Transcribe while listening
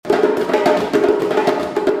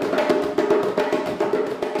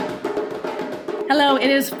Hello,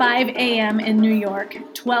 it is 5 a.m. in New York,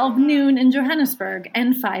 12 noon in Johannesburg,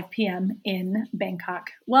 and 5 p.m. in Bangkok.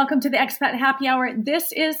 Welcome to the Expat Happy Hour.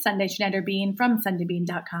 This is Sunday Schneider Bean from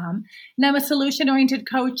SundayBean.com, and I'm a solution-oriented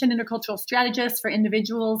coach and intercultural strategist for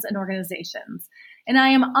individuals and organizations. And I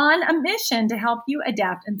am on a mission to help you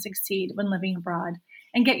adapt and succeed when living abroad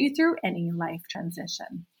and get you through any life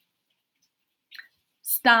transition.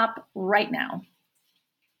 Stop right now.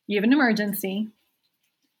 You have an emergency.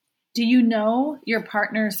 Do you know your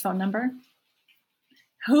partner's phone number?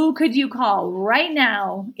 Who could you call right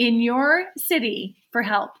now in your city for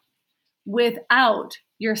help without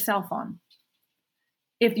your cell phone?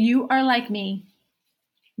 If you are like me,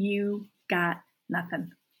 you got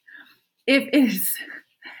nothing. It is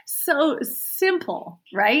so simple,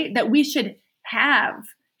 right? That we should have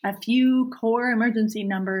a few core emergency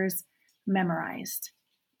numbers memorized,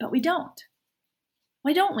 but we don't.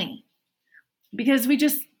 Why don't we? Because we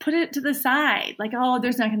just put it to the side, like, oh,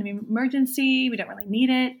 there's not going to be an emergency. We don't really need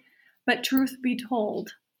it. But truth be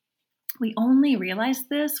told, we only realize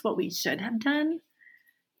this, what we should have done,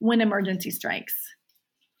 when emergency strikes.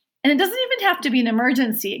 And it doesn't even have to be an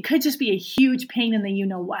emergency. It could just be a huge pain in the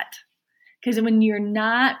you-know-what. Because when you're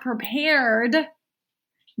not prepared,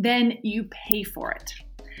 then you pay for it.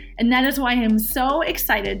 And that is why I'm so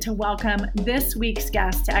excited to welcome this week's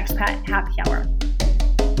guest to Expat Happy Hour.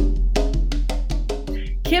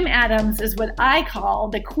 Kim Adams is what I call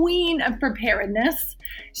the queen of preparedness.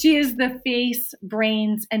 She is the face,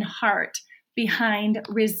 brains, and heart behind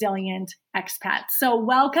Resilient Expats. So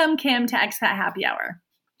welcome, Kim, to Expat Happy Hour.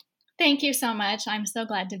 Thank you so much. I'm so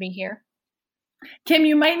glad to be here. Kim,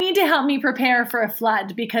 you might need to help me prepare for a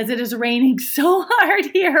flood because it is raining so hard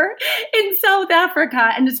here in South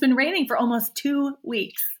Africa, and it's been raining for almost 2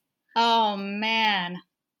 weeks. Oh, man.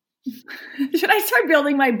 Should I start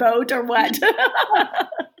building my boat or what?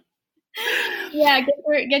 Yeah,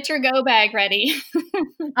 get your go bag ready.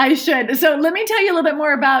 I should. So let me tell you a little bit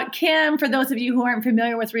more about Kim. For those of you who aren't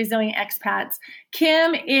familiar with Resilient Expats,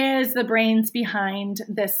 Kim is the brains behind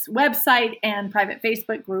this website and private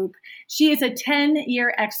Facebook group. She is a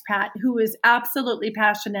 10-year expat who is absolutely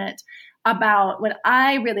passionate about what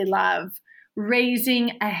I really love,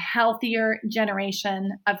 raising a healthier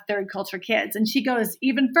generation of third culture kids. And she goes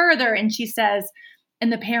even further and she says,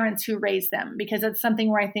 and the parents who raise them, because it's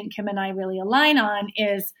something where I think Kim and I really align on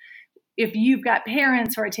is if you've got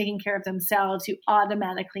parents who are taking care of themselves, you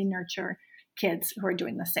automatically nurture kids who are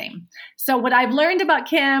doing the same. So what I've learned about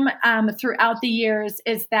Kim throughout the years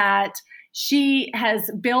is that she has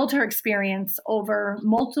built her experience over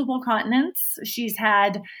multiple continents. She's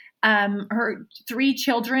had her 3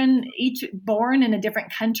 children, each born in a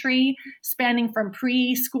different country, spanning from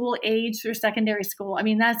preschool age through secondary school. I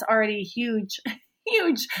mean, that's already huge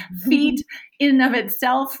feat in and of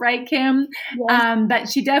itself, right, Kim? Yes. But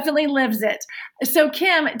she definitely lives it. So,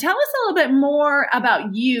 Kim, tell us a little bit more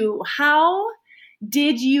about you. How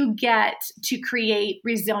did you get to create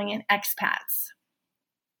Resilient Expats?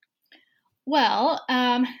 Well,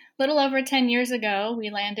 little over 10 years ago,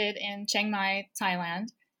 we landed in Chiang Mai, Thailand.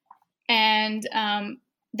 And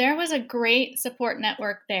there was a great support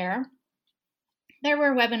network there. There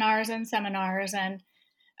were webinars and seminars and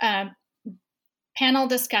panel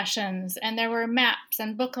discussions, and there were maps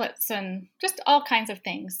and booklets and just all kinds of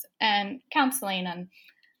things, and counseling and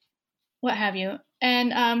what have you.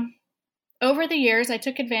 And over the years, I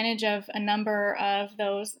took advantage of a number of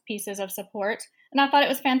those pieces of support, and I thought it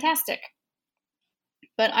was fantastic.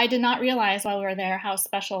 But I did not realize while we were there how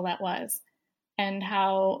special that was and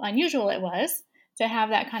how unusual it was to have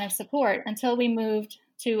that kind of support until we moved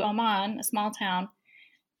to Oman, a small town,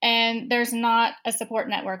 and there's not a support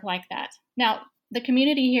network like that. Now, the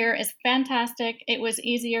community here is fantastic. It was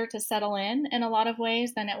easier to settle in a lot of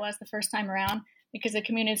ways than it was the first time around because the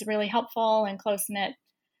community is really helpful and close-knit,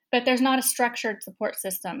 but there's not a structured support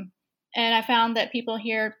system. And I found that people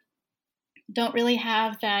here don't really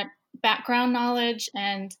have that background knowledge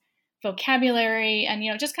and vocabulary and,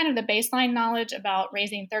 just kind of the baseline knowledge about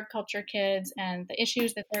raising third culture kids and the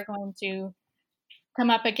issues that they're going to come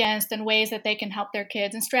up against and ways that they can help their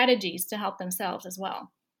kids and strategies to help themselves as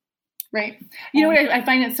well. Right. You know what, I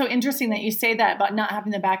find it so interesting that you say that about not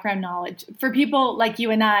having the background knowledge. For people like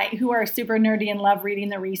you and I who are super nerdy and love reading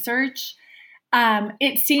the research,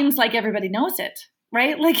 it seems like everybody knows it,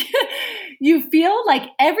 right? Like you feel like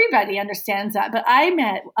everybody understands that. But I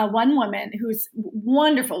met one woman who's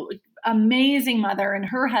wonderful, amazing mother, and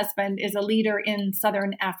her husband is a leader in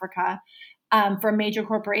Southern Africa for a major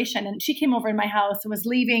corporation. And she came over in my house and was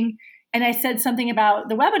leaving. And I said something about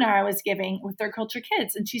the webinar I was giving with third culture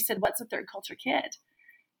kids. And she said, "What's a third culture kid?"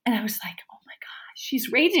 And I was like, oh my gosh,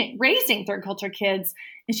 she's raising third culture kids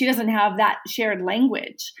and she doesn't have that shared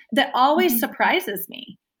language. That always surprises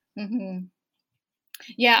me. Mm-hmm.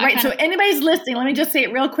 Yeah. Right. So anybody's listening, let me just say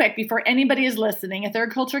it real quick before anybody is listening. A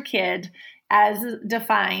third culture kid, as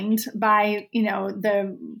defined by,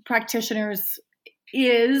 the practitioners,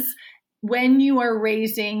 is when you are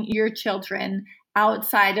raising your children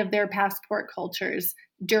outside of their passport cultures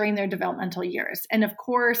during their developmental years. And of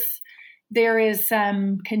course, there is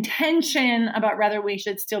some contention about whether we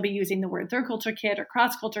should still be using the word third culture kid or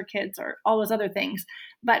cross culture kids or all those other things.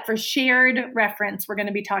 But for shared reference, we're going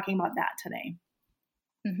to be talking about that today.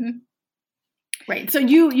 Mm-hmm. Right. So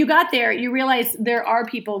you got there, you realize there are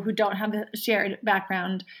people who don't have the shared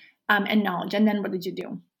background and knowledge. And then what did you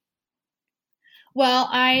do? Well,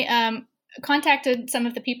 I contacted some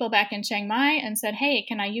of the people back in Chiang Mai and said, hey,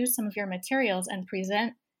 can I use some of your materials and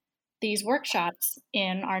present these workshops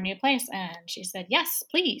in our new place? And she said, yes,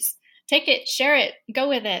 please take it, share it, go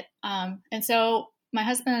with it. And so my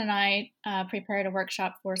husband and I prepared a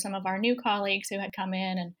workshop for some of our new colleagues who had come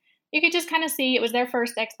in, and you could just kind of see it was their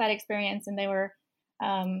first expat experience, and they were,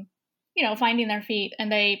 finding their feet, and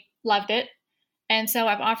they loved it. And so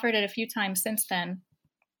I've offered it a few times since then.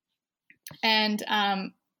 And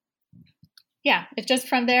it's just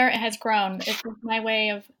from there, it has grown. It's my way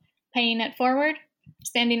of paying it forward,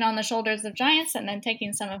 standing on the shoulders of giants, and then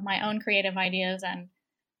taking some of my own creative ideas and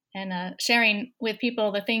sharing with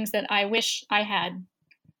people the things that I wish I had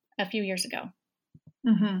a few years ago.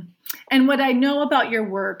 Mm-hmm. And what I know about your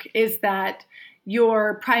work is that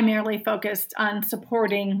you're primarily focused on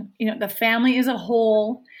supporting, the family as a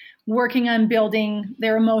whole, working on building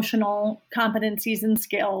their emotional competencies and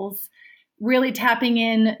skills, really tapping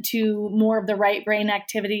in to more of the right brain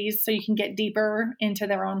activities so you can get deeper into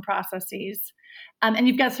their own processes. And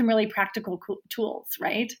you've got some really practical tools,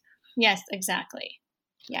 right? Yes, exactly.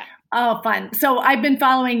 Yeah. Oh, fun. So I've been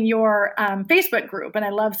following your Facebook group, and I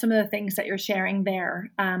love some of the things that you're sharing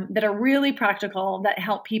there that are really practical, that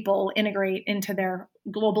help people integrate into their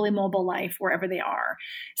globally mobile life wherever they are.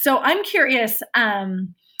 So I'm curious,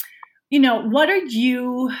 what are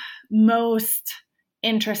you most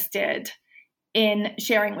interested in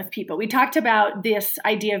sharing with people? We talked about this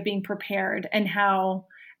idea of being prepared and how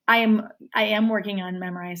I am working on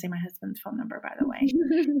memorizing my husband's phone number, by the way.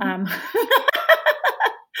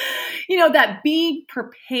 That being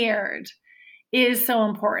prepared is so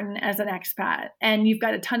important as an expat, and you've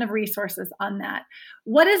got a ton of resources on that.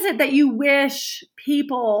 What is it that you wish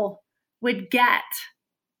people would get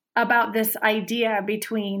about this idea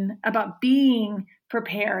about being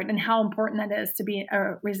prepared and how important that is to be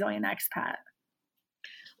a resilient expat?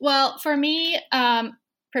 Well, for me,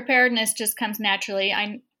 preparedness just comes naturally.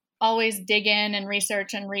 I always dig in and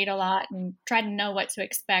research and read a lot and try to know what to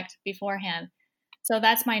expect beforehand. So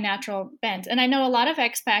that's my natural bent. And I know a lot of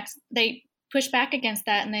expats, they push back against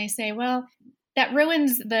that and they say, well, that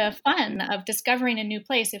ruins the fun of discovering a new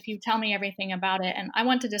place if you tell me everything about it, and I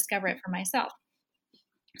want to discover it for myself.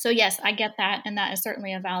 So yes, I get that, and that is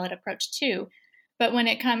certainly a valid approach too. But when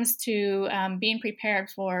it comes to being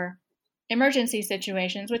prepared for emergency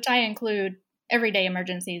situations, which I include everyday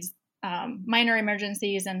emergencies, minor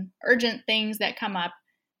emergencies, and urgent things that come up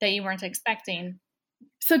that you weren't expecting.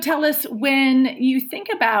 So tell us, when you think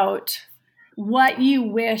about what you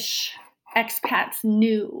wish expats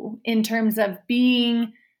knew in terms of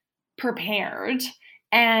being prepared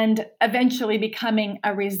and eventually becoming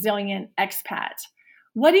a resilient expat,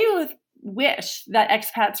 what do you wish that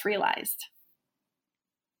expats realized?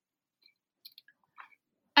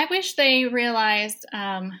 I wish they realized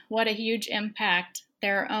what a huge impact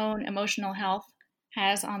their own emotional health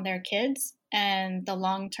has on their kids and the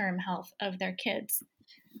long-term health of their kids.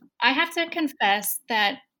 I have to confess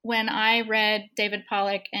that when I read David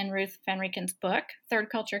Pollock and Ruth Van Rieken's book, Third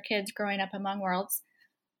Culture Kids Growing Up Among Worlds,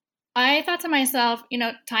 I thought to myself,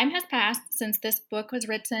 time has passed since this book was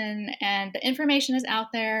written and the information is out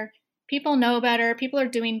there. People know better. People are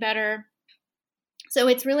doing better. So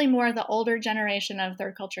it's really more the older generation of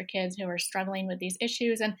third culture kids who are struggling with these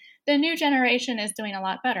issues, and the new generation is doing a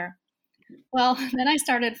lot better. Well, then I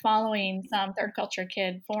started following some third culture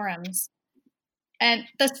kid forums, and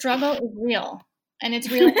the struggle is real, and it's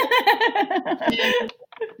really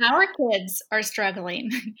our kids are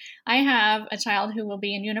struggling. I have a child who will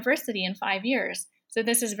be in university in 5 years, so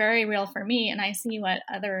this is very real for me, and I see what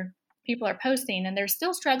other people are posting, and they're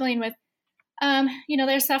still struggling with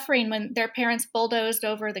they're suffering when their parents bulldozed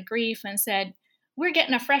over the grief and said, we're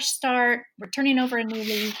getting a fresh start, we're turning over a new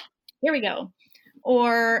leaf, here we go.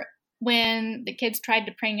 Or when the kids tried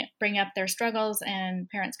to bring up their struggles and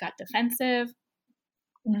parents got defensive.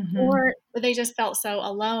 or they just felt so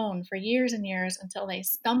alone for years and years until they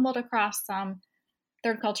stumbled across some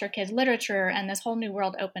third culture kids literature and this whole new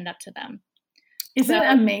world opened up to them. Isn't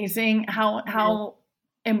it amazing how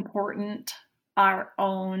important our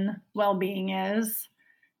own well-being is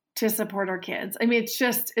to support our kids? I mean,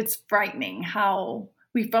 it's frightening how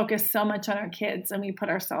we focus so much on our kids and we put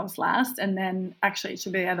ourselves last. And then actually it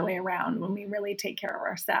should be the other way around. When we really take care of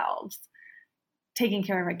ourselves, taking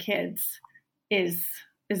care of our kids is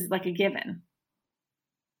like a given.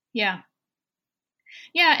 Yeah.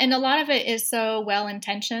 Yeah. And a lot of it is so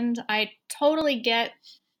well-intentioned. I totally get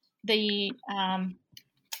the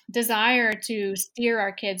desire to steer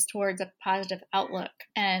our kids towards a positive outlook,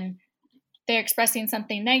 and they're expressing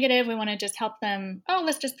something negative. We want to just help them. Oh,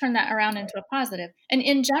 let's just turn that around into a positive. And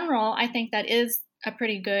in general, I think that is a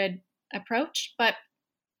pretty good approach. But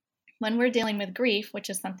when we're dealing with grief, which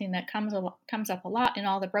is something that comes up a lot in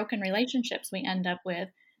all the broken relationships we end up with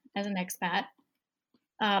as an expat,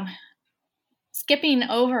 skipping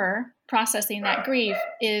over processing that grief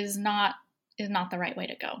is not the right way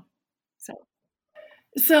to go.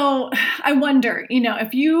 So I wonder,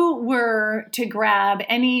 if you were to grab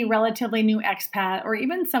any relatively new expat or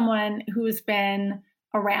even someone who's been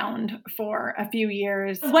around for a few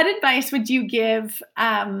years, what advice would you give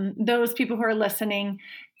those people who are listening?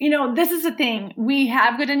 This is the thing. We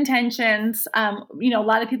have good intentions. A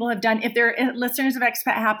lot of people have done, if they're listeners of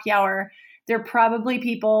Expat Happy Hour, they're probably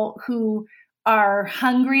people who are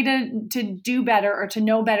hungry to do better or to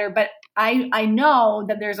know better. But I know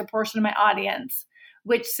that there's a portion of my audience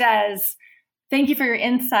which says, thank you for your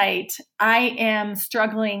insight. I am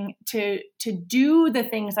struggling to do the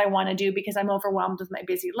things I want to do because I'm overwhelmed with my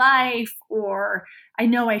busy life, or I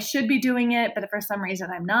know I should be doing it, but for some reason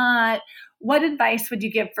I'm not. What advice would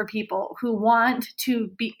you give for people who want to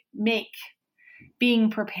make being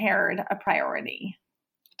prepared a priority?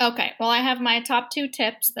 Okay. Well, I have my top 2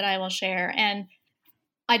 tips that I will share. And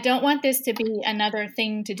I don't want this to be another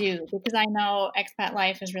thing to do because I know expat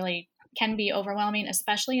life can be overwhelming,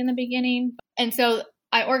 especially in the beginning. And so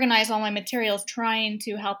I organize all my materials trying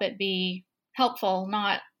to help it be helpful,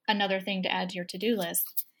 not another thing to add to your to-do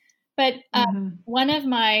list. But one of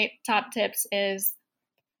my top tips is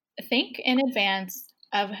think in advance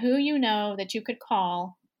of who you know that you could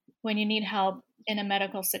call when you need help in a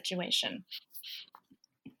medical situation.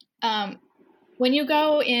 When you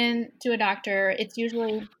go in to a doctor, it's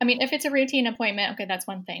usually, if it's a routine appointment, okay, that's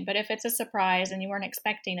one thing. But if it's a surprise and you weren't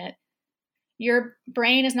expecting it, your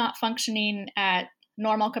brain is not functioning at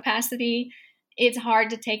normal capacity. It's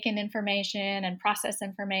hard to take in information and process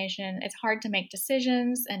information. It's hard to make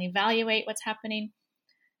decisions and evaluate what's happening.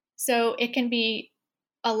 So it can be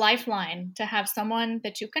a lifeline to have someone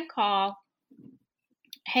that you can call.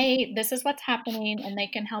 Hey, this is what's happening, and they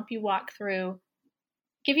can help you walk through,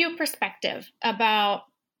 give you a perspective about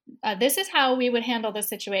this is how we would handle the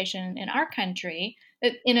situation in our country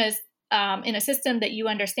in a system that you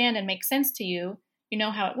understand and makes sense to you. You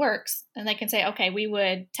know how it works. And they can say, okay, we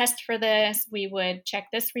would test for this. We would check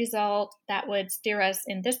this result. That would steer us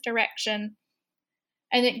in this direction.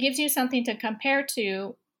 And it gives you something to compare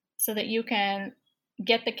to so that you can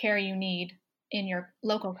get the care you need in your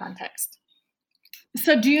local context.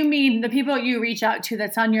 So do you mean the people you reach out to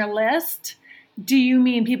that's on your list? Do you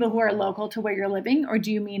mean people who are local to where you're living, or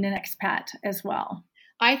do you mean an expat as well?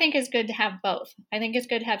 I think it's good to have both. I think it's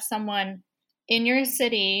good to have someone in your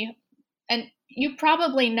city, and you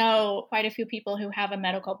probably know quite a few people who have a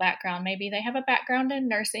medical background. Maybe they have a background in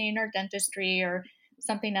nursing or dentistry or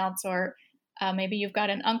something else, or maybe you've got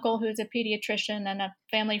an uncle who's a pediatrician and a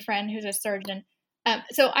family friend who's a surgeon.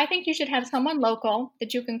 So I think you should have someone local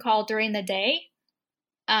that you can call during the day,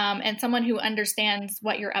 and someone who understands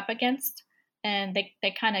what you're up against, and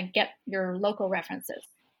they kind of get your local references.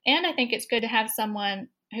 And I think it's good to have someone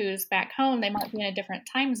who's back home. They might be in a different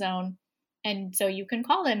time zone. And so you can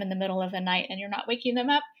call them in the middle of the night and you're not waking them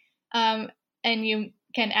up. And you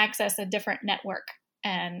can access a different network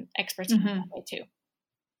and expertise that way too.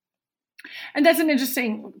 And that's an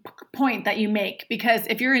interesting point that you make, because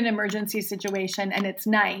if you're in an emergency situation and it's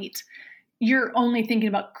night, you're only thinking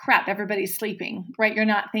about crap, everybody's sleeping, right? You're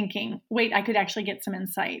not thinking, wait, I could actually get some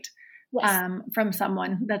insight. Yes. From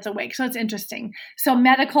someone that's awake. So it's interesting. So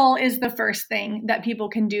medical is the first thing that people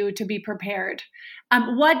can do to be prepared.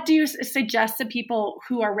 What do you suggest to people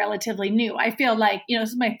who are relatively new? I feel like, this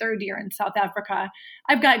is my 3rd year in South Africa.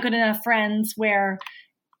 I've got good enough friends where,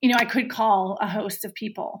 I could call a host of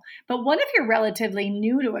people. But what if you're relatively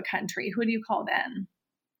new to a country? Who do you call then?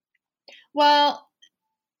 Well,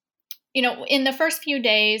 in the first few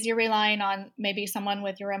days, you're relying on maybe someone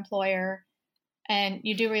with your employer. and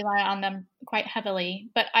you do rely on them quite heavily.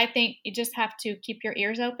 But I think you just have to keep your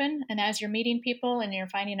ears open. And as you're meeting people and you're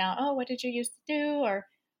finding out, oh, what did you used to do or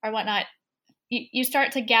whatnot, you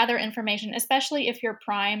start to gather information, especially if you're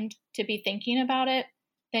primed to be thinking about it.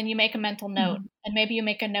 Then you make a mental note, and maybe you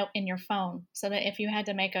make a note in your phone so that if you had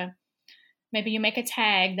to maybe you make a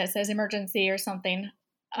tag that says emergency or something.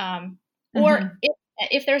 Or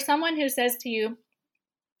if there's someone who says to you,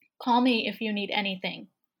 call me if you need anything.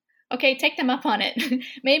 Okay, take them up on it.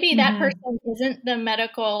 Maybe that person isn't the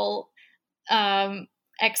medical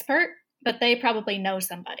expert, but they probably know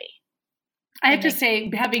somebody. I have to say,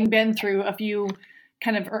 having been through a few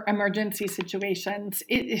kind of emergency situations,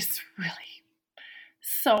 it is really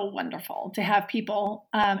so wonderful to have people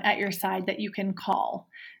at your side that you can call.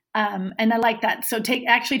 And I like that. So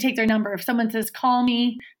actually take their number. If someone says, call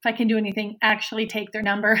me, if I can do anything, actually take their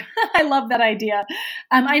number. I love that idea.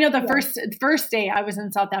 I know the first day I was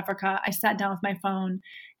in South Africa, I sat down with my phone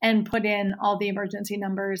and put in all the emergency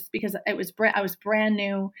numbers because I was brand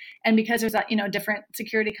new. And because there's a different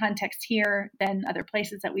security context here than other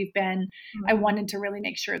places that we've been, I wanted to really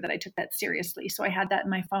make sure that I took that seriously. So I had that in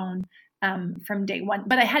my phone from day one,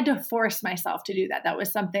 but I had to force myself to do that. That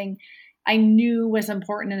was something I knew was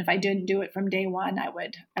important. And if I didn't do it from day one, I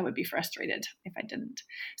would be frustrated if I didn't.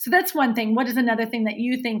 So that's one thing. What is another thing that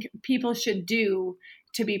you think people should do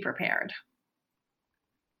to be prepared?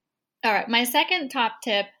 All right. My second top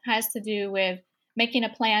tip has to do with making a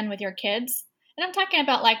plan with your kids. And I'm talking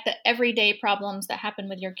about like the everyday problems that happen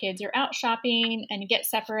with your kids. You're out shopping and you get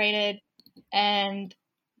separated and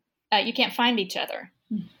you can't find each other.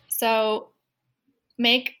 So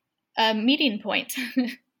make a meeting point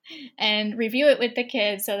and review it with the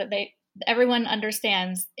kids so that everyone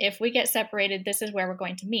understands if we get separated, this is where we're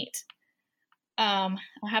going to meet. I'll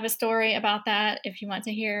have a story about that if you want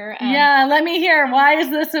to hear. Yeah, let me hear. Why is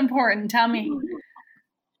this important? Tell me.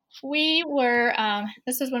 We were,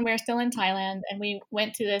 this was when we were still in Thailand, and we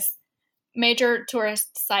went to this major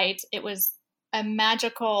tourist site. It was a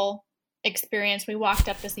magical experience. We walked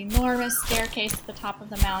up this enormous staircase to the top of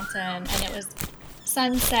the mountain, and it was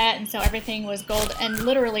sunset, and so everything was gold, and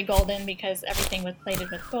literally golden because everything was plated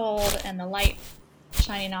with gold and the light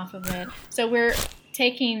shining off of it. So we're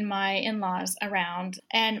taking my in-laws around,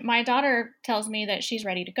 and my daughter tells me that she's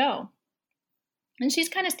ready to go. And she's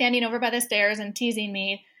kind of standing over by the stairs and teasing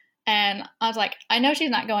me. And I was like, I know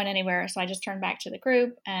she's not going anywhere. So I just turned back to the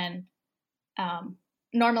group, and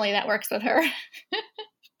normally that works with her.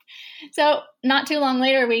 So not too long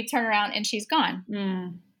later, we turn around and she's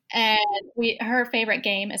gone. And her favorite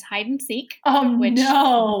game is hide and seek. Oh,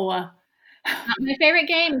 no. My favorite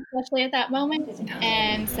game, especially at that moment.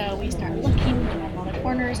 And so we start looking around all the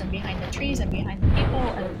corners and behind the trees and behind the people.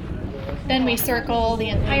 And then we circle the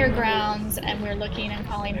entire grounds and we're looking and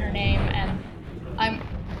calling her name. And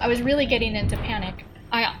I was really getting into panic.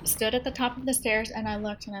 I stood at the top of the stairs and I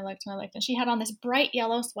looked and I looked and I looked. And she had on this bright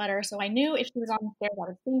yellow sweater. So I knew if she was on the stairs, I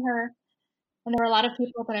would see her. And there were a lot of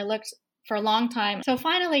people, but I looked for a long time. So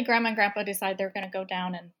finally, Grandma and Grandpa decide they're going to go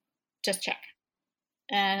down and just check.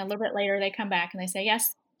 And a little bit later, they come back and they say,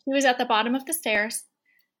 yes, she was at the bottom of the stairs,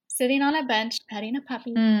 sitting on a bench, petting a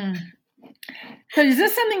puppy. So is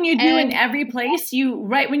this something you do in every place?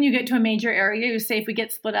 Right when you get to a major area, you say, if we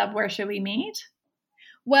get split up, where should we meet?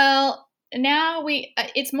 Well, now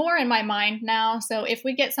it's more in my mind now. So if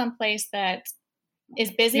we get someplace that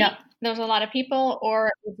is busy, there's a lot of people,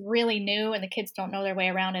 or it's really new and the kids don't know their way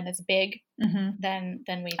around and it's big, then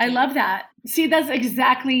we do. I love that. See, that's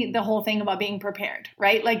exactly the whole thing about being prepared,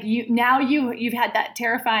 right? Like you've had that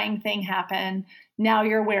terrifying thing happen. Now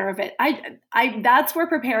you're aware of it. That's where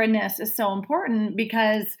preparedness is so important,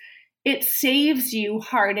 because it saves you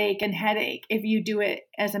heartache and headache if you do it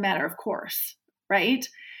as a matter of course, right?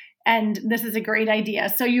 And this is a great idea.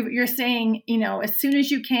 So you're saying, as soon as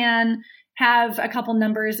you can, have a couple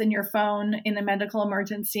numbers in your phone in a medical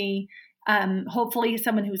emergency. Hopefully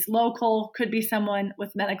someone who's local, could be someone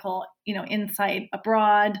with medical, insight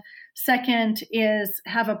abroad. Second is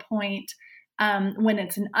have a point when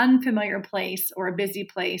it's an unfamiliar place or a busy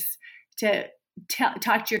place to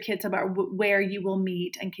talk to your kids about where you will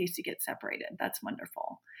meet in case you get separated. That's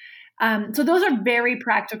wonderful. So those are very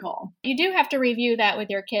practical. You do have to review that with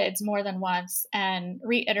your kids more than once and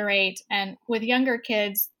reiterate. And with younger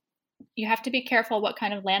kids, you have to be careful what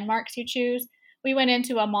kind of landmarks you choose. We went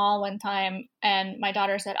into a mall one time and my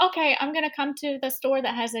daughter said, okay, I'm going to come to the store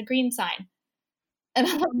that has a green sign. And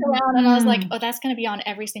I looked around and I was like, oh, that's going to be on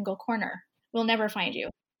every single corner. We'll never find you.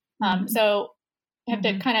 So you have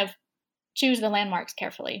to kind of choose the landmarks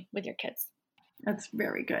carefully with your kids. That's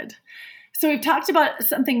very good. So we've talked about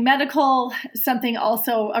something medical, something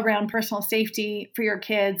also around personal safety for your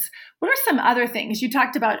kids. What are some other things? You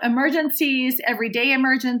talked about emergencies, everyday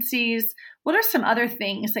emergencies. What are some other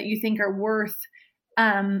things that you think are worth,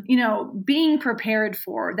 being prepared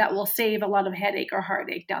for that will save a lot of headache or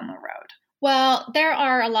heartache down the road? Well, there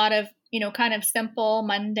are a lot of, kind of simple,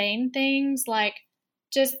 mundane things like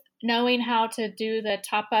just knowing how to do the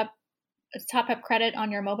top up credit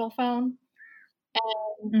on your mobile phone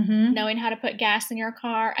and knowing how to put gas in your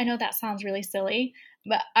car. I know that sounds really silly,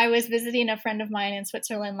 but I was visiting a friend of mine in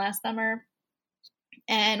Switzerland last summer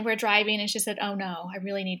and we're driving and she said, "Oh no, I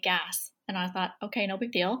really need gas." And I thought, okay, no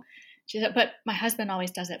big deal. She said, "But my husband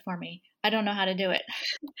always does it for me. I don't know how to do it."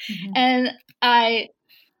 And I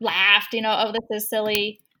laughed, "Oh, this is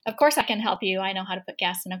silly. Of course I can help you. I know how to put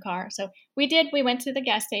gas in a car." So we did. We went to the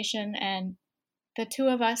gas station and the two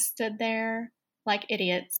of us stood there like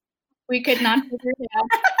idiots. We could not figure it out.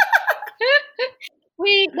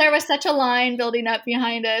 There was such a line building up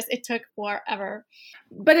behind us. It took forever.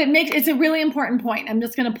 But it's a really important point. I'm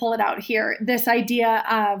just going to pull it out here. This idea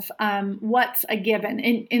of what's a given.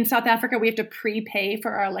 In South Africa, we have to prepay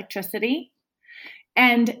for our electricity.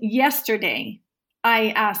 And yesterday, I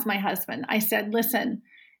asked my husband, I said, "Listen,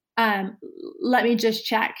 let me just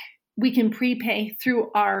check. We can prepay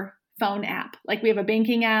through our phone app. Like we have a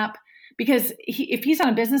banking app, because if he's on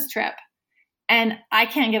a business trip and I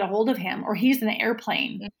can't get a hold of him or he's in an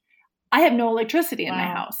airplane, I have no electricity in my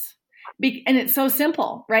house." And it's so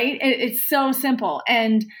simple, right? It's so simple.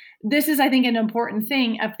 And this is, I think, an important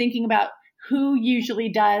thing of thinking about who usually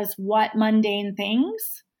does what mundane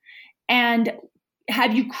things. And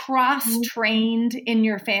have you cross-trained in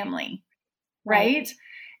your family, right?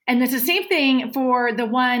 And it's the same thing for the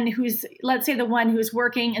one who's, let's say the one who's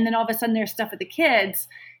working and then all of a sudden there's stuff with the kids.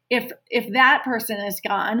 If that person is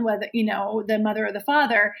gone, whether, the mother or the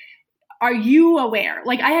father, are you aware?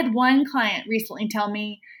 Like I had one client recently tell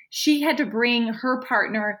me she had to bring her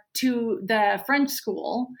partner to the French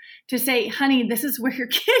school to say, "Honey, this is where your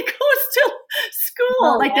kid goes to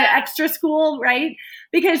school," the extra school, right?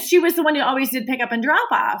 Because she was the one who always did pick up and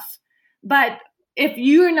drop off. But if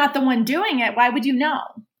you're not the one doing it, why would you know?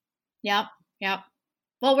 Yep.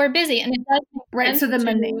 Well, we're busy, and it does make sense so the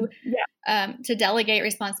mundane, to delegate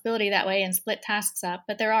responsibility that way and split tasks up.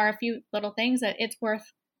 But there are a few little things that it's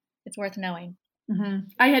worth knowing.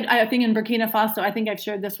 I had a thing in Burkina Faso. I think I've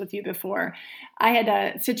shared this with you before. I had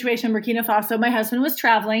a situation in Burkina Faso. My husband was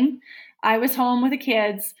traveling. I was home with the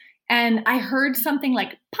kids, and I heard something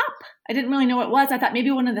like pop. I didn't really know what it was. I thought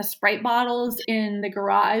maybe one of the Sprite bottles in the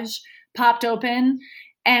garage popped open.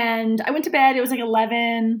 And I went to bed. It was like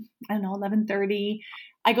 11:30.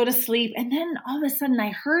 I go to sleep. And then all of a sudden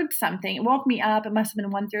I heard something. It woke me up. It must have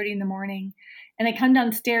been 1:30 in the morning. And I come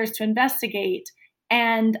downstairs to investigate.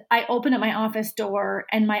 And I open up my office door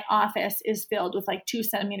and my office is filled with like 2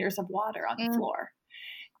 centimeters of water on the floor.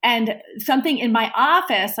 And something in my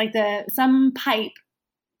office, like some pipe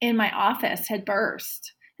in my office had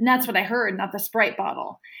burst. And that's what I heard, not the Sprite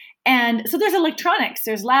bottle. And so there's electronics,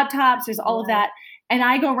 there's laptops, there's all of that. And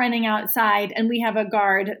I go running outside and we have a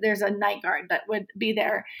guard. There's a night guard that would be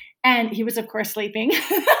there. And he was, of course, sleeping. So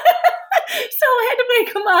I had to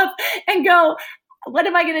wake him up and go, "What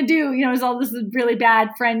am I going to do?" Is all this really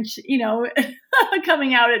bad French,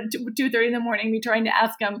 coming out at 2:30 in the morning, me trying to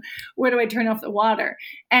ask him, where do I turn off the water?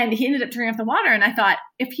 And he ended up turning off the water. And I thought,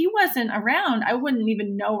 if he wasn't around, I wouldn't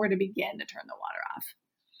even know where to begin to turn the water off.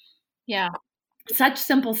 Yeah. Such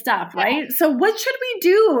simple stuff, right? So what should we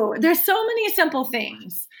do? There's so many simple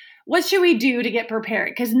things. What should we do to get prepared?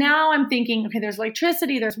 Because now I'm thinking, okay, there's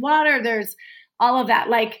electricity, there's water, there's all of that.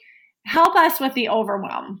 Like, help us with the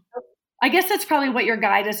overwhelm. I guess that's probably what your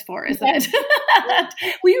guide is for, isn't it?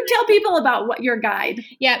 Will you tell people about what your guide?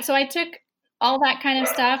 Yeah, so I took all that kind of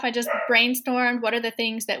stuff. I just brainstormed what are the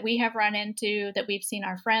things that we have run into, that we've seen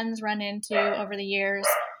our friends run into over the years.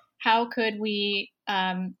 How could we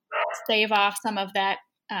stave off some of that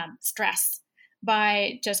stress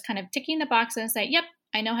by just kind of ticking the boxes and say, "Yep,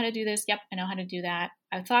 I know how to do this. Yep, I know how to do that.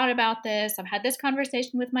 I've thought about this. I've had this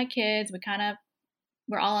conversation with my kids.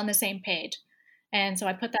 We're all on the same page." And so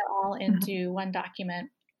I put that all into one document.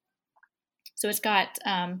 So it's got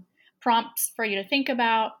prompts for you to think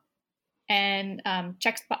about and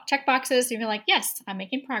check boxes. So you're like, yes, I'm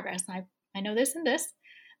making progress. I know this and this.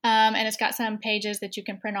 And it's got some pages that you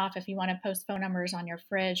can print off if you want to post phone numbers on your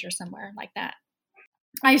fridge or somewhere like that.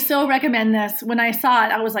 I so recommend this. When I saw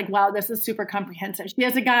it, I was like, wow, this is super comprehensive. She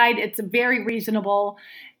has a guide. It's very reasonable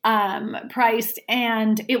priced,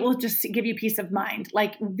 and it will just give you peace of mind.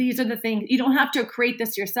 Like, these are the things, you don't have to create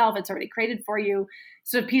this yourself. It's already created for you.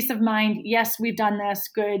 So peace of mind. Yes, we've done this.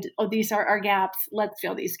 Good. Oh, these are our gaps. Let's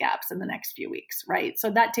fill these gaps in the next few weeks. Right. So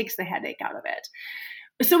that takes the headache out of it.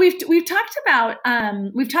 So we've talked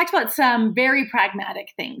about some very pragmatic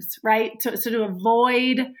things, right? So to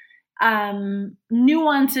avoid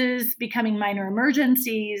nuances becoming minor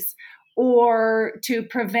emergencies, or to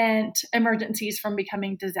prevent emergencies from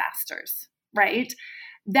becoming disasters, right?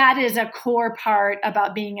 That is a core part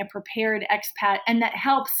about being a prepared expat. And that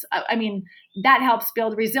helps, that helps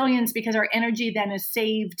build resilience, because our energy then is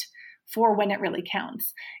saved for when it really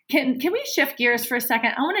counts. Can we shift gears for a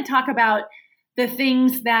second? I want to talk about the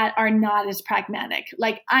things that are not as pragmatic.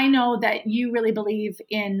 Like, I know that you really believe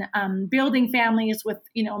in building families with,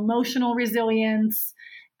 emotional resilience,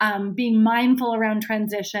 being mindful around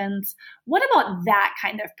transitions. What about that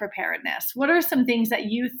kind of preparedness? What are some things that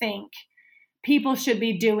you think people should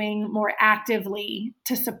be doing more actively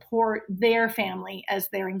to support their family as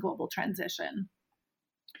they're in global transition?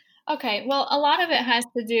 Okay, well, a lot of it has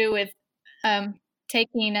to do with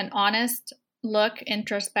taking an honest look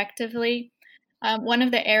introspectively. One of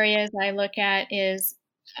the areas I look at is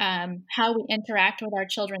how we interact with our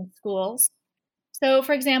children's schools. So,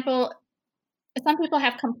 for example, some people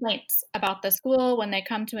have complaints about the school when they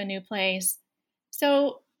come to a new place.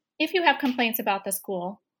 So, if you have complaints about the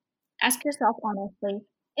school, ask yourself honestly,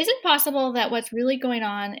 is it possible that what's really going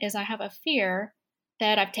on is I have a fear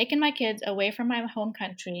that I've taken my kids away from my home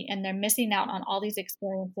country and they're missing out on all these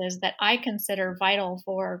experiences that I consider vital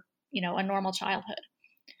for, a normal childhood?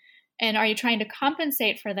 And are you trying to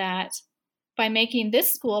compensate for that by making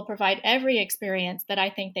this school provide every experience that I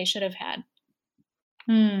think they should have had?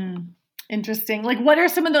 Interesting. Like, what are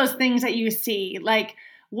some of those things that you see? Like,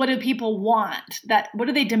 what do people want? What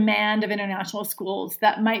do they demand of international schools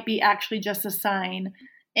that might be actually just a sign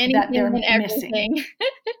that they're Anything and everything. missing?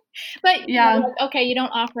 But, Yeah. okay, you don't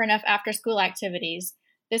offer enough after school activities.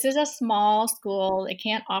 This is a small school. It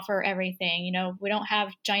can't offer everything. We don't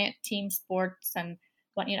have giant team sports and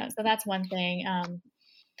so that's one thing.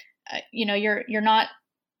 You're not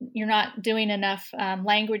doing enough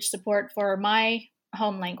language support for my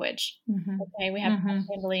home language. Mm-hmm. Okay, we have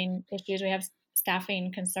handling issues. We have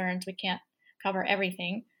staffing concerns. We can't cover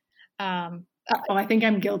everything. I think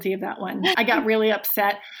I'm guilty of that one. I got really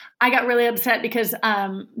upset. Because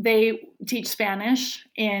they teach Spanish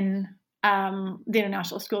in the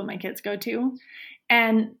international school my kids go to,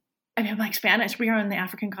 and I'm like, Spanish, we are on the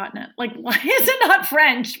African continent. Like, why is it not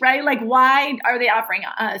French, right? Like, why are they offering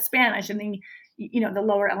Spanish in the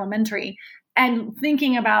lower elementary? And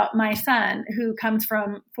thinking about my son, who comes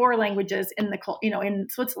from 4 languages in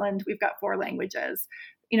Switzerland, we've got 4 languages,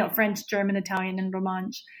 French, German, Italian, and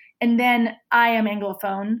Romansh. And then I am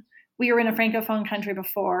Anglophone. We were in a Francophone country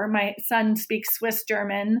before. My son speaks Swiss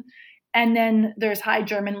German. And then there's High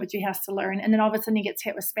German, which he has to learn. And then all of a sudden he gets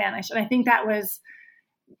hit with Spanish. And I think that was...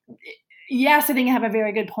 Yes, I think I have a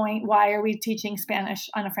very good point. Why are we teaching Spanish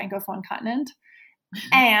on a Francophone continent?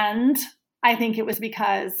 And I think it was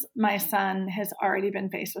because my son has already been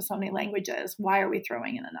faced with so many languages. Why are we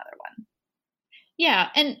throwing in another one? Yeah,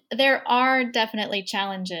 and there are definitely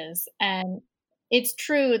challenges. And it's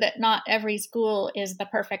true that not every school is the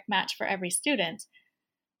perfect match for every student.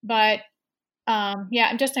 But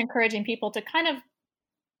I'm just encouraging people to kind of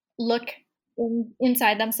look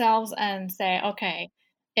inside themselves and say, okay,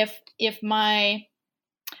 if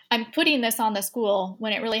I'm putting this on the school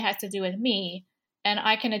when it really has to do with me, and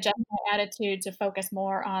I can adjust my attitude to focus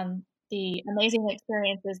more on the amazing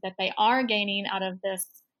experiences that they are gaining out of this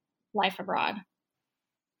life abroad.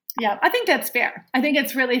 Yeah, I think that's fair. I think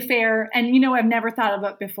it's really fair. And, I've never thought of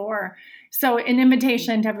it before. So an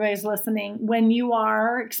invitation to everybody who's listening, when you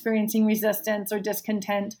are experiencing resistance or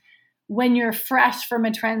discontent, when you're fresh from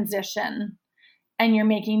a transition and you're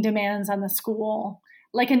making demands on the school,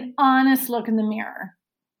 like an honest look in the mirror,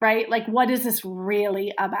 right? Like, what is this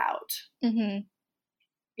really about? Mm-hmm.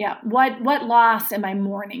 Yeah. What loss am I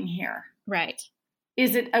mourning here? Right.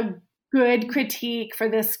 Is it a good critique for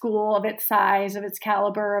this school, of its size, of its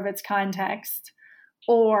caliber, of its context?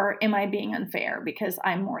 Or am I being unfair because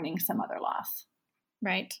I'm mourning some other loss?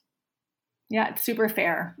 Right. Yeah, it's super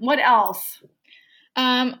fair. What else?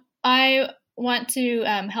 I want to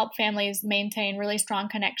help families maintain really strong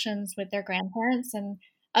connections with their grandparents and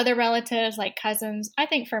other relatives like cousins. I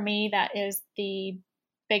think for me, that is the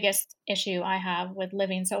biggest issue I have with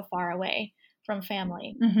living so far away from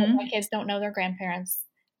family. Mm-hmm. My kids don't know their grandparents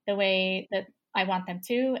the way that I want them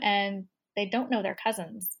to. And they don't know their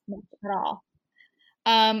cousins at all.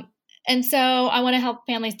 And so I want to help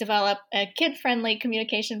families develop a kid-friendly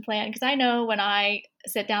communication plan, because I know when I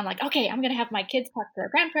sit down, like, okay, I'm going to have my kids talk to their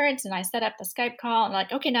grandparents, and I set up the Skype call, and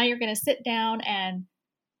like, okay, now you're going to sit down and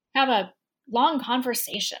have a long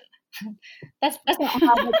conversation. That's not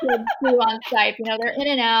how the kids do on Skype. They're in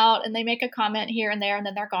and out, and they make a comment here and there, and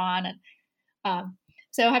then they're gone. And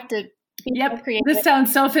so I have to be more creative. This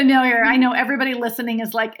sounds so familiar. I know everybody listening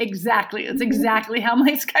is like, it's exactly how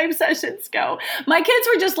my Skype sessions go. My kids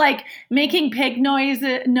were just like making pig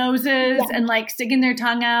noses and like sticking their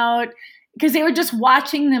tongue out because they were just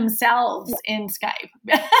watching themselves in Skype.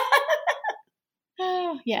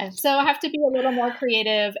 Oh, yeah. So I have to be a little more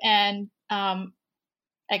creative and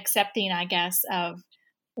accepting, I guess, of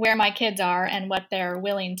where my kids are and what they're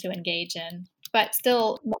willing to engage in, but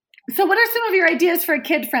still. So what are some of your ideas for a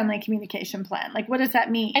kid-friendly communication plan? Like, what does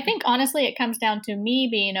that mean? I think, honestly, it comes down to me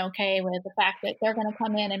being okay with the fact that they're going to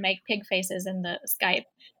come in and make pig faces in the Skype,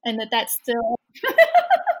 and that still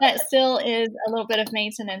is a little bit of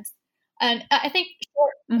maintenance. And I think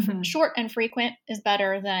short and frequent is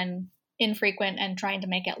better than infrequent and trying to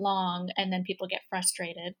make it long, and then people get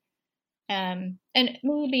frustrated. And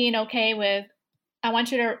me being okay with, I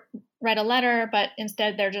want you to write a letter, but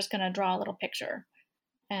instead they're just going to draw a little picture.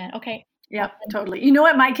 And okay. Yeah, totally. You know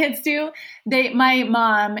what my kids do? My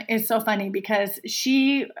mom is so funny because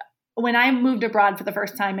when I moved abroad for the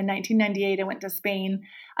first time in 1998, I went to Spain.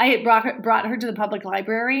 I had brought her to the public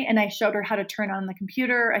library, and I showed her how to turn on the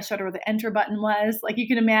computer. I showed her where the enter button was. Like, you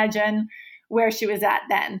can imagine where she was at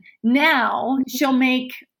then. Now she'll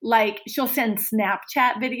send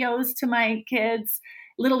Snapchat videos to my kids,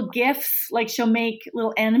 little GIFs, like she'll make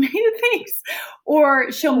little animated things,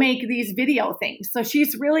 or she'll make these video things. So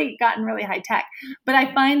she's really gotten really high tech. But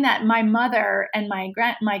I find that my mother and my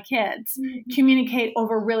kids communicate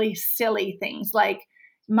over really silly things. Like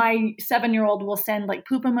my 7-year-old will send like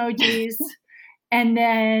poop emojis, and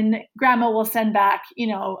then grandma will send back,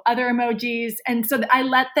 other emojis. And so I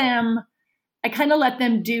kind of let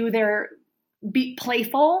them be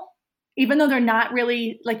playful. Even though they're not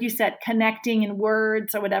really, like you said, connecting in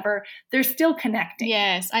words or whatever, they're still connecting.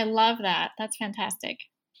 Yes, I love that. That's fantastic.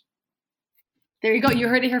 There you go. You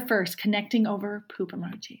heard it here first, connecting over poop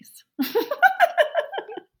emojis.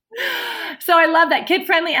 So I love that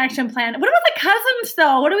kid-friendly action plan. What about the cousins,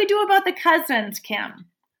 though? What do we do about the cousins, Kim?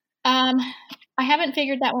 I haven't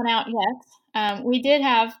figured that one out yet. We did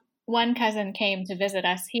have one cousin came to visit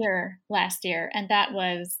us here last year, and that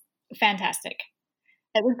was fantastic.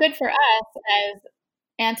 It was good for us as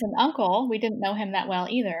aunt and uncle. We didn't know him that well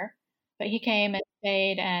either, but he came and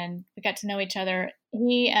stayed, and we got to know each other.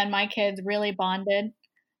 He and my kids really bonded.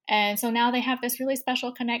 And so now they have this really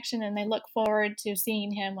special connection, and they look forward to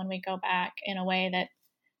seeing him when we go back in a way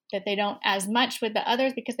that they don't as much with the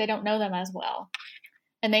others because they don't know them as well.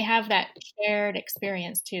 And they have that shared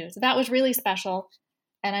experience too. So that was really special.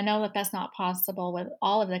 And I know that that's not possible with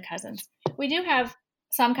all of the cousins. We do have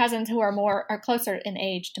some cousins who are closer in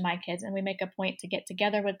age to my kids, and we make a point to get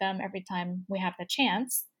together with them every time we have the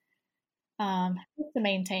chance to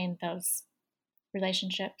maintain those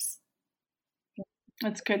relationships.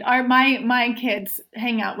 That's good. My kids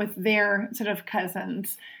hang out with their sort of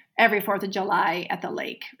cousins every 4th of July at the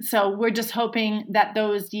lake. So we're just hoping that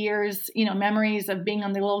those years, memories of being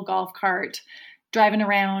on the little golf cart, driving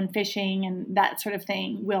around, fishing, and that sort of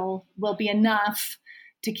thing will be enough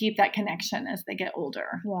to keep that connection as they get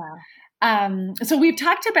older. Yeah. So we've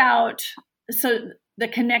talked about the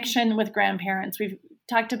connection with grandparents. We've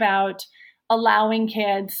talked about allowing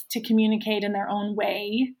kids to communicate in their own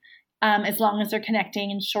way, as long as they're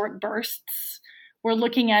connecting in short bursts. We're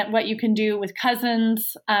looking at what you can do with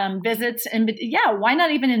cousins, visits, and why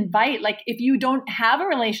not even invite? Like, if you don't have a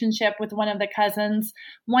relationship with one of the cousins,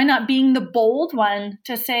 why not being the bold one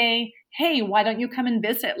to say, hey, why don't you come and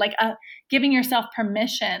visit? Like giving yourself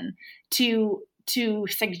permission to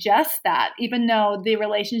suggest that, even though the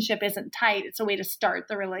relationship isn't tight, it's a way to start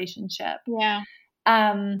the relationship. Yeah.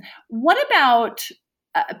 What about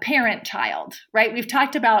parent-child, right? We've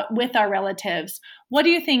talked about with our relatives. What do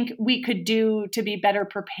you think we could do to be better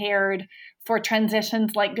prepared for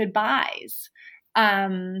transitions like goodbyes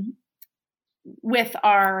with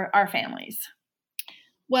our families?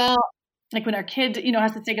 Well, like when our kid,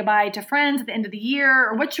 has to say goodbye to friends at the end of the year,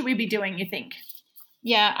 or what should we be doing, you think?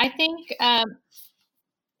 Yeah, I think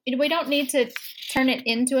we don't need to turn it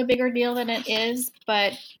into a bigger deal than it is,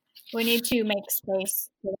 but we need to make space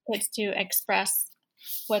for the kids to express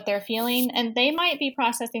what they're feeling. And they might be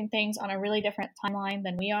processing things on a really different timeline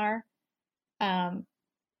than we are.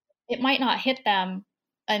 It might not hit them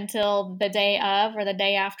until the day of or the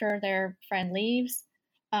day after their friend leaves.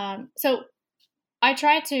 So I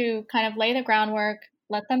try to kind of lay the groundwork,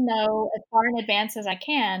 let them know as far in advance as I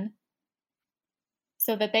can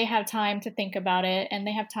so that they have time to think about it and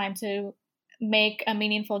they have time to make a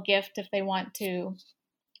meaningful gift if they want to.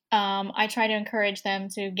 I try to encourage them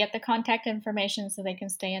to get the contact information so they can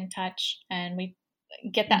stay in touch and we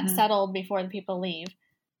get that settled before the people leave.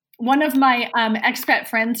 One of my expat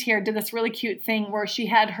friends here did this really cute thing where she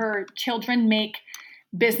had her children make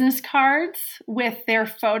business cards with their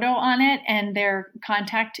photo on it and their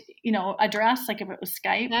contact, address, like if it was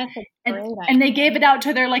Skype. That's a great idea. And they gave it out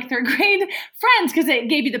to their third grade friends because it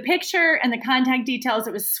gave you the picture and the contact details.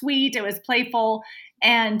 It was sweet. It was playful.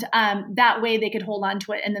 And that way they could hold on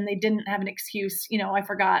to it. And then they didn't have an excuse, I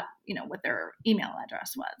forgot, what their email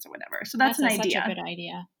address was or whatever. So that's an idea. Such a good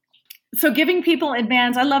idea. So giving people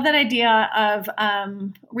advance, I love that idea of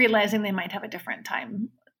realizing they might have a different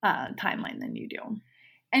timeline than you do.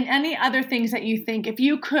 And any other things that you think, if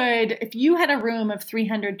you had a room of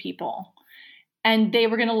 300 people and they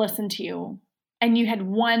were going to listen to you and you had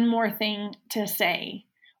one more thing to say,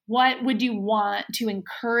 what would you want to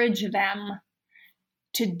encourage them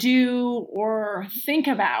to do or think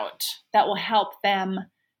about that will help them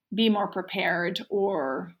be more prepared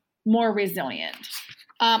or more resilient?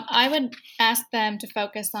 I would ask them to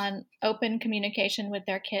focus on open communication with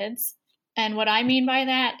their kids. And what I mean by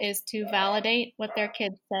that is to validate what their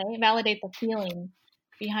kids say, validate the feeling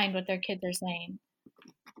behind what their kids are saying.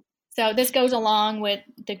 So this goes along with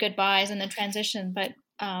the goodbyes and the transition, but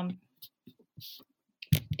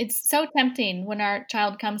it's so tempting when our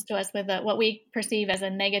child comes to us with what we perceive as a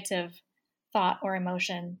negative thought or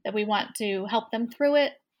emotion that we want to help them through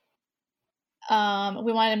it.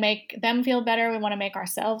 We want to make them feel better. We want to make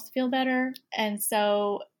ourselves feel better. And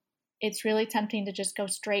so it's really tempting to just go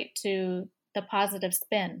straight to the positive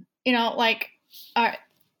spin.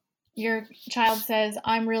 Your child says,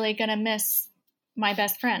 I'm really going to miss my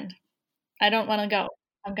best friend. I don't want to go.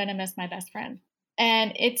 I'm going to miss my best friend.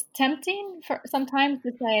 And it's tempting for sometimes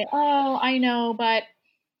to say, oh, I know, but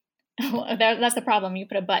that's the problem. You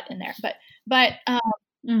put a but in there. But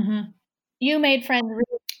you made friends.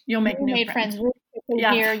 You'll make new friends really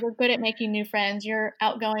quickly here. You're good at making new friends. You're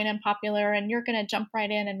outgoing and popular, and you're going to jump right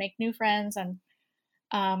in and make new friends. And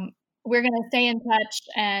we're going to stay in touch,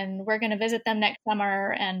 and we're going to visit them next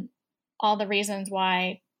summer, and all the reasons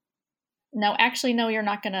why. No, actually, no, you're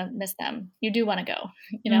not going to miss them. You do want to go,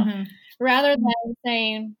 rather than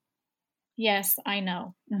saying, yes, I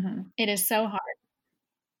know. It is so hard.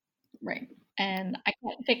 Right. And I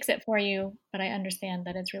can't fix it for you, but I understand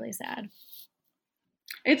that it's really sad.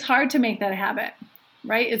 It's hard to make that a habit,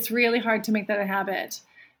 right? It's really hard to make that a habit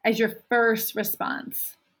as your first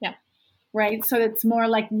response. Yeah. Right. So it's more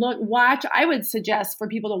like, watch. I would suggest for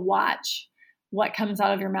people to watch what comes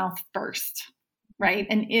out of your mouth first. Right.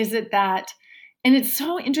 And is it that, and it's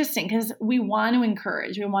so interesting because we want to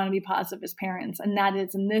encourage, we want to be positive as parents. And that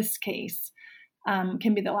is, in this case,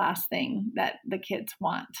 can be the last thing that the kids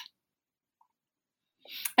want.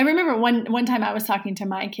 I remember one time I was talking to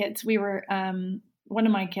my kids, one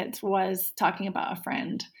of my kids was talking about a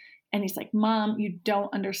friend and he's like, Mom, you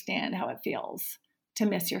don't understand how it feels to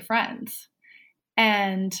miss your friends.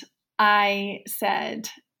 And I said,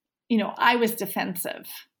 I was defensive.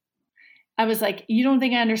 I was like, you don't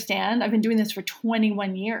think I understand? I've been doing this for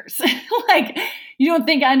 21 years. You don't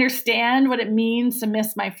think I understand what it means to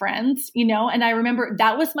miss my friends, And I remember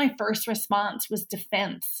that was my first response, was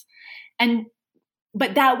defense.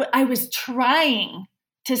 But I was trying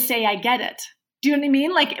to say, I get it. Do you know what I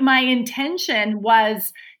mean? My intention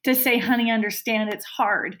was to say, honey, understand it's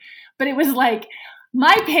hard. But it was like,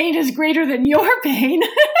 my pain is greater than your pain.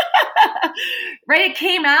 Right? It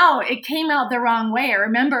came out the wrong way. I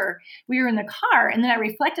remember we were in the car and then I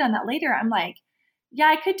reflected on that later. I'm like, yeah,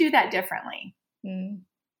 I could do that differently.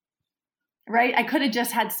 Right? I could have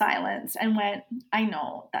just had silence and went, I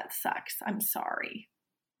know that sucks. I'm sorry.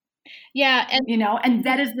 Yeah. And, and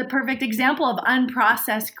that is the perfect example of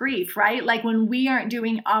unprocessed grief, right? Like when we aren't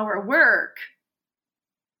doing our work,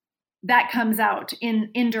 that comes out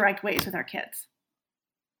in indirect ways with our kids.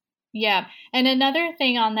 Yeah. And another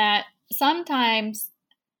thing on that, sometimes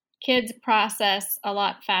kids process a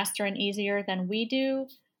lot faster and easier than we do.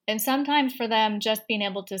 And sometimes for them, just being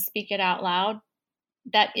able to speak it out loud,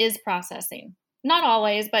 that is processing. Not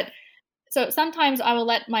always, but so sometimes I will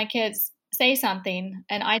let my kids say something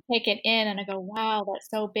and I take it in and I go, wow, that's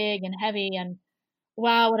so big and heavy. And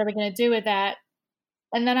wow, what are we going to do with that?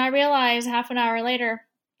 And then I realize half an hour later,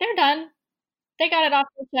 they're done. They got it off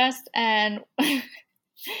their chest. And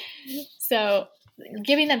so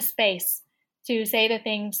giving them space to say the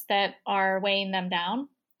things that are weighing them down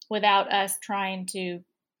without us trying to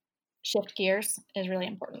shift gears is really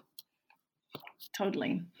important.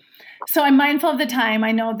 Totally. So I'm mindful of the time.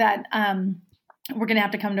 I know that we're going to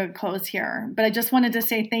have to come to a close here, but I just wanted to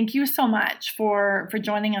say thank you so much for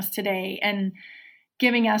joining us today and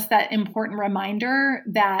giving us that important reminder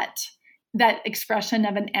that that expression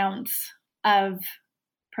of an ounce of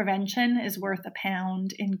prevention is worth a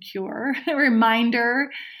pound in cure. A reminder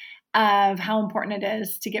of how important it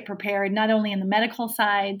is to get prepared, not only in the medical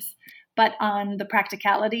sides, but on the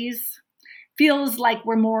practicalities. Feels like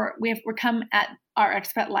we're come at our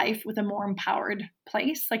expat life with a more empowered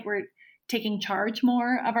place, like we're taking charge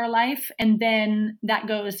more of our life. And then that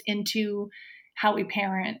goes into how we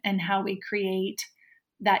parent and how we create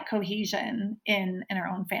that cohesion in our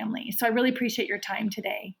own family. So I really appreciate your time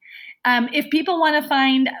today. If people want to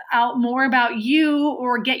find out more about you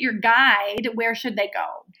or get your guide, where should they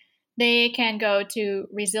go? They can go to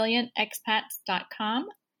resilientexpats.com,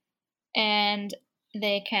 and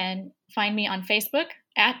they can find me on Facebook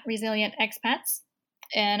at Resilient Expats.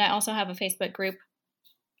 And I also have a Facebook group,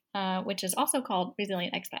 which is also called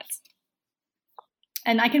Resilient Expats.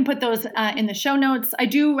 And I can put those in the show notes. I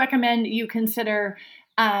do recommend you consider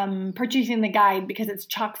purchasing the guide because it's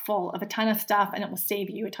chock full of a ton of stuff and it will save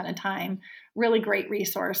you a ton of time. Really great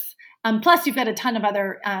resource. Plus, you've got a ton of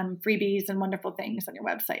other freebies and wonderful things on your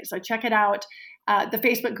website. So check it out. The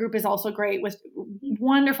Facebook group is also great with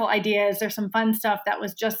wonderful ideas. There's some fun stuff that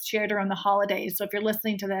was just shared around the holidays. So if you're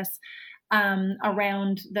listening to this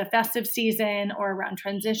around the festive season or around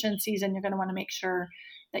transition season, you're going to want to make sure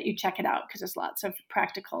that you check it out because there's lots of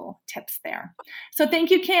practical tips there. So thank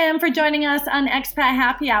you, Kim, for joining us on Expat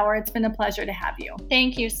Happy Hour. It's been a pleasure to have you.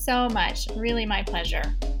 Thank you so much. Really my pleasure.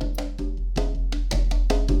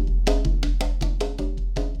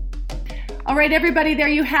 All right, everybody, there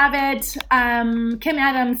you have it. Kim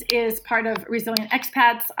Adams is part of Resilient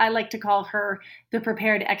Expats. I like to call her the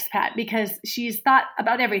prepared expat because she's thought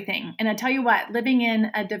about everything. And I tell you what, living in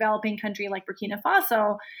a developing country like Burkina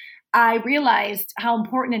Faso, I realized how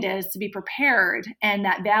important it is to be prepared and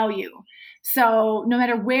that value. So no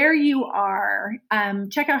matter where you are,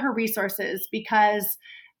 check out her resources because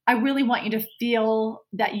I really want you to feel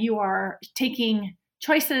that you are taking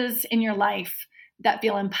choices in your life that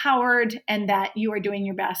feel empowered and that you are doing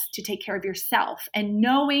your best to take care of yourself. And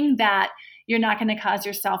knowing that you're not going to cause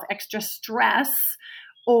yourself extra stress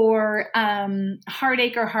or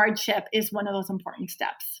heartache or hardship is one of those important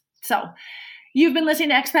steps. So you've been listening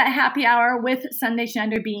to Expat Happy Hour with Sunday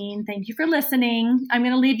Shander Bean. Thank you for listening. I'm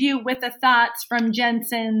going to leave you with the thoughts from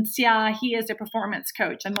Jensen Xia. He is a performance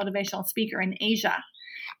coach and motivational speaker in Asia.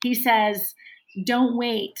 He says, don't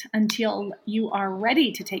wait until you are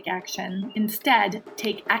ready to take action. Instead,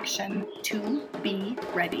 take action to be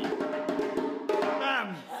ready.